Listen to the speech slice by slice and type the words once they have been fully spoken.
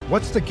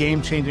What's the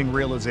game-changing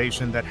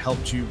realization that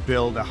helped you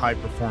build a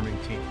high-performing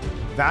team?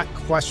 That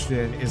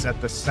question is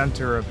at the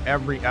center of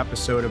every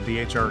episode of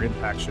the HR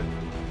Impact Show.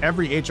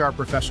 Every HR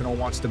professional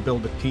wants to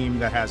build a team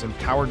that has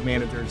empowered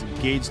managers,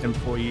 engaged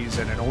employees,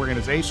 and an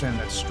organization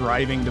that's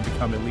striving to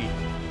become elite.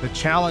 The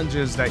challenge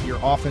is that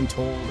you're often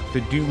told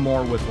to do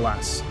more with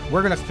less.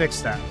 We're going to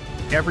fix that.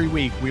 Every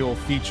week, we will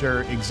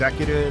feature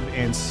executive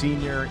and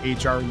senior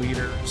HR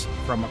leaders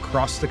from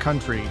across the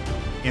country,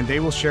 and they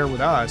will share with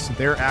us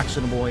their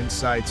actionable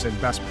insights and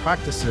best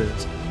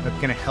practices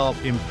that can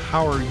help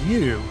empower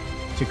you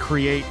to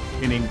create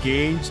an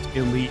engaged,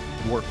 elite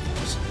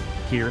workforce.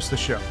 Here's the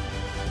show.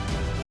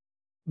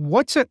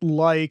 What's it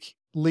like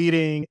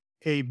leading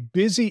a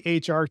busy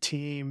HR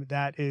team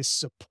that is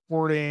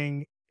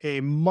supporting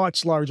a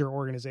much larger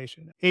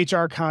organization?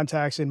 HR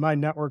contacts in my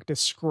network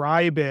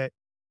describe it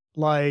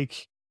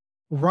like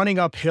running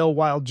uphill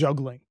while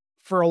juggling.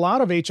 For a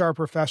lot of HR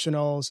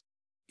professionals,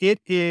 it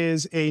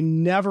is a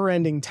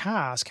never-ending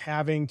task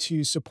having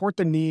to support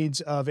the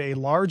needs of a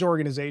large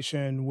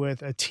organization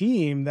with a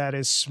team that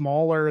is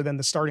smaller than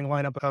the starting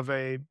lineup of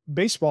a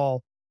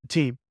baseball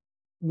team.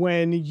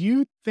 When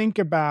you think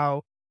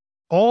about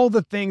all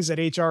the things that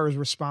HR is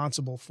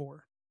responsible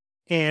for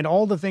and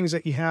all the things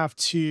that you have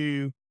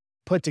to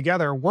put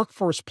together,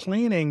 workforce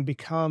planning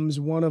becomes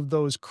one of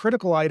those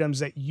critical items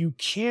that you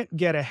can't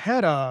get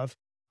ahead of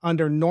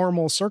under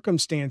normal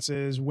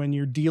circumstances when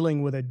you're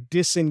dealing with a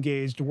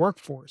disengaged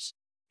workforce.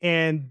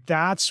 And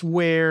that's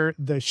where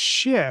the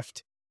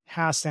shift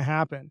has to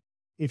happen.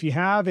 If you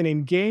have an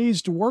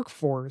engaged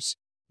workforce,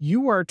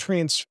 you are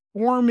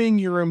transforming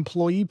your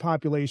employee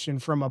population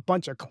from a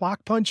bunch of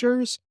clock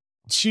punchers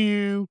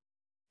to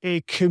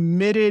a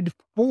committed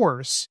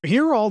force.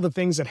 Here are all the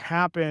things that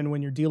happen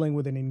when you're dealing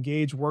with an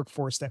engaged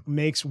workforce that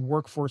makes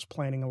workforce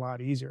planning a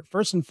lot easier.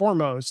 First and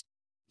foremost,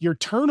 your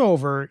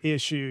turnover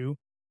issue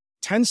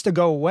tends to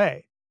go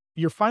away.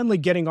 You're finally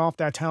getting off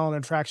that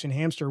talent attraction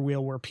hamster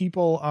wheel where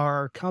people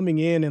are coming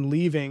in and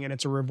leaving, and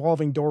it's a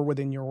revolving door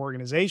within your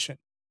organization.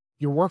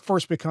 Your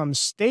workforce becomes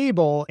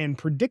stable and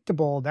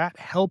predictable. That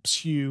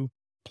helps you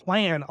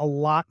plan a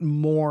lot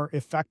more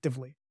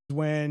effectively.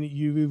 When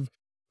you've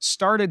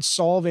started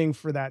solving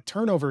for that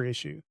turnover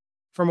issue,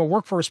 from a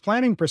workforce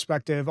planning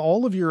perspective,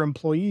 all of your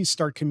employees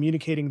start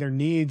communicating their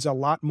needs a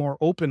lot more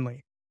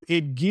openly.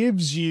 It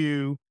gives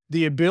you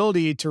the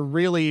ability to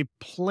really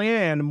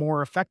plan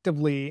more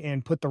effectively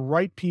and put the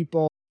right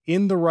people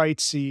in the right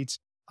seats,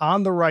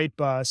 on the right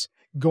bus,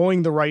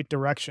 going the right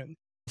direction.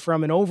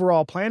 From an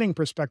overall planning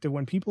perspective,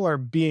 when people are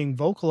being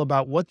vocal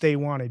about what they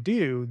want to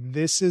do,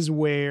 this is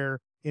where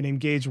an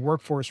engaged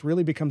workforce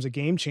really becomes a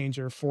game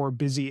changer for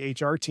busy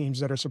HR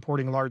teams that are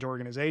supporting large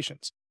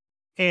organizations.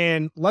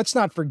 And let's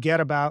not forget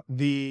about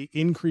the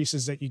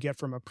increases that you get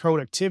from a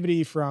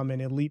productivity, from an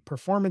elite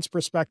performance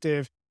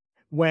perspective.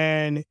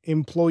 When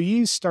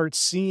employees start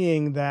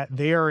seeing that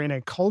they are in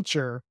a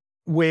culture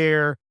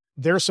where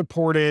they're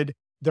supported,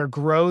 their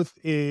growth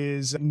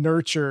is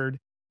nurtured,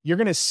 you're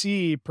going to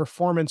see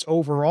performance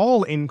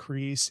overall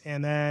increase.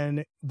 And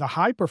then the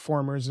high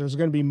performers, there's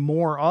going to be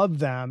more of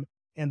them.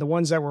 And the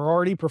ones that were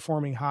already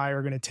performing high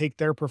are going to take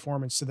their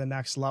performance to the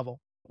next level.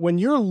 When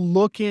you're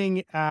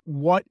looking at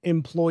what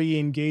employee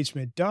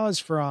engagement does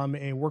from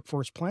a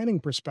workforce planning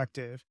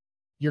perspective,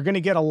 you're going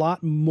to get a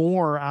lot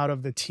more out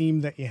of the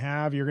team that you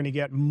have. You're going to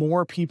get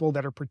more people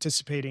that are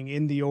participating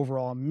in the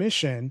overall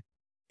mission,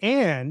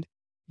 and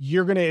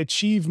you're going to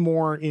achieve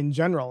more in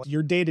general.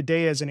 Your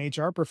day-to-day as an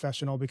HR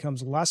professional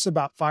becomes less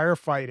about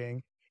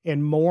firefighting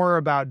and more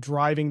about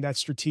driving that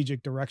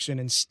strategic direction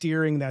and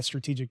steering that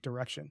strategic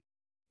direction.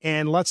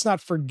 And let's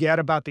not forget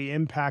about the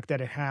impact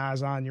that it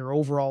has on your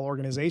overall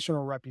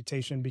organizational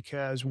reputation,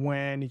 because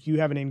when you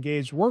have an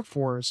engaged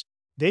workforce,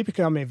 they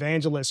become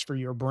evangelists for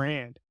your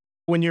brand.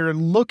 When you're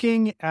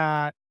looking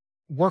at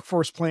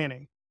workforce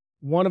planning,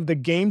 one of the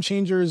game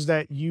changers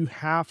that you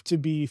have to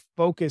be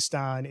focused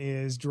on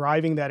is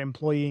driving that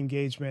employee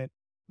engagement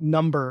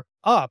number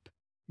up,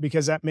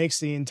 because that makes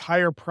the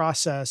entire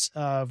process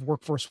of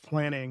workforce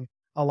planning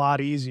a lot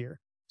easier.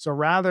 So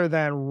rather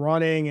than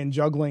running and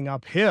juggling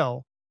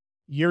uphill,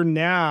 you're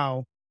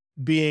now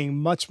being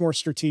much more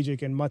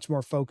strategic and much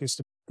more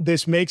focused.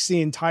 This makes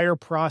the entire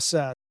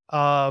process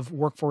of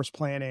workforce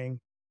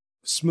planning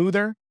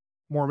smoother,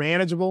 more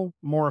manageable,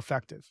 more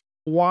effective.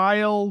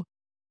 While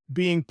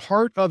being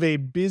part of a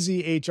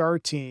busy HR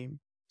team,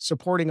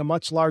 supporting a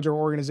much larger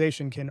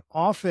organization can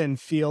often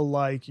feel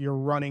like you're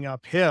running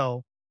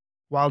uphill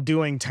while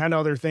doing 10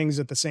 other things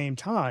at the same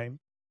time.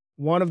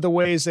 One of the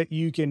ways that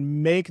you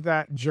can make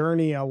that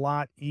journey a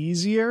lot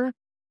easier,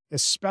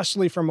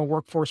 especially from a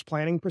workforce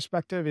planning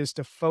perspective, is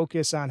to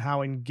focus on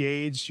how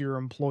engaged your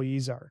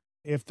employees are.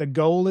 If the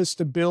goal is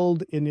to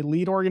build an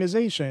elite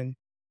organization,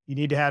 you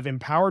need to have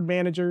empowered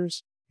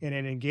managers and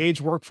an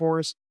engaged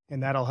workforce,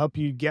 and that'll help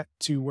you get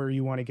to where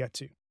you want to get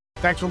to.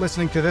 Thanks for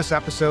listening to this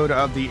episode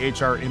of the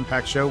HR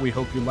Impact Show. We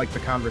hope you liked the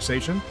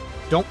conversation.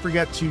 Don't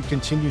forget to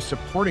continue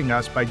supporting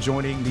us by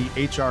joining the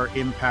HR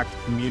Impact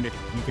community.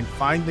 You can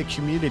find the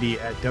community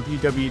at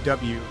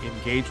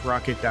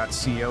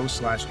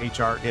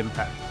www.engagerocket.co/HR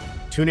Impact.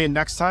 Tune in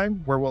next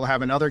time where we'll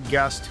have another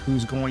guest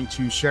who's going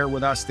to share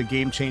with us the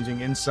game-changing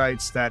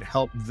insights that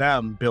help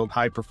them build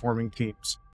high-performing teams.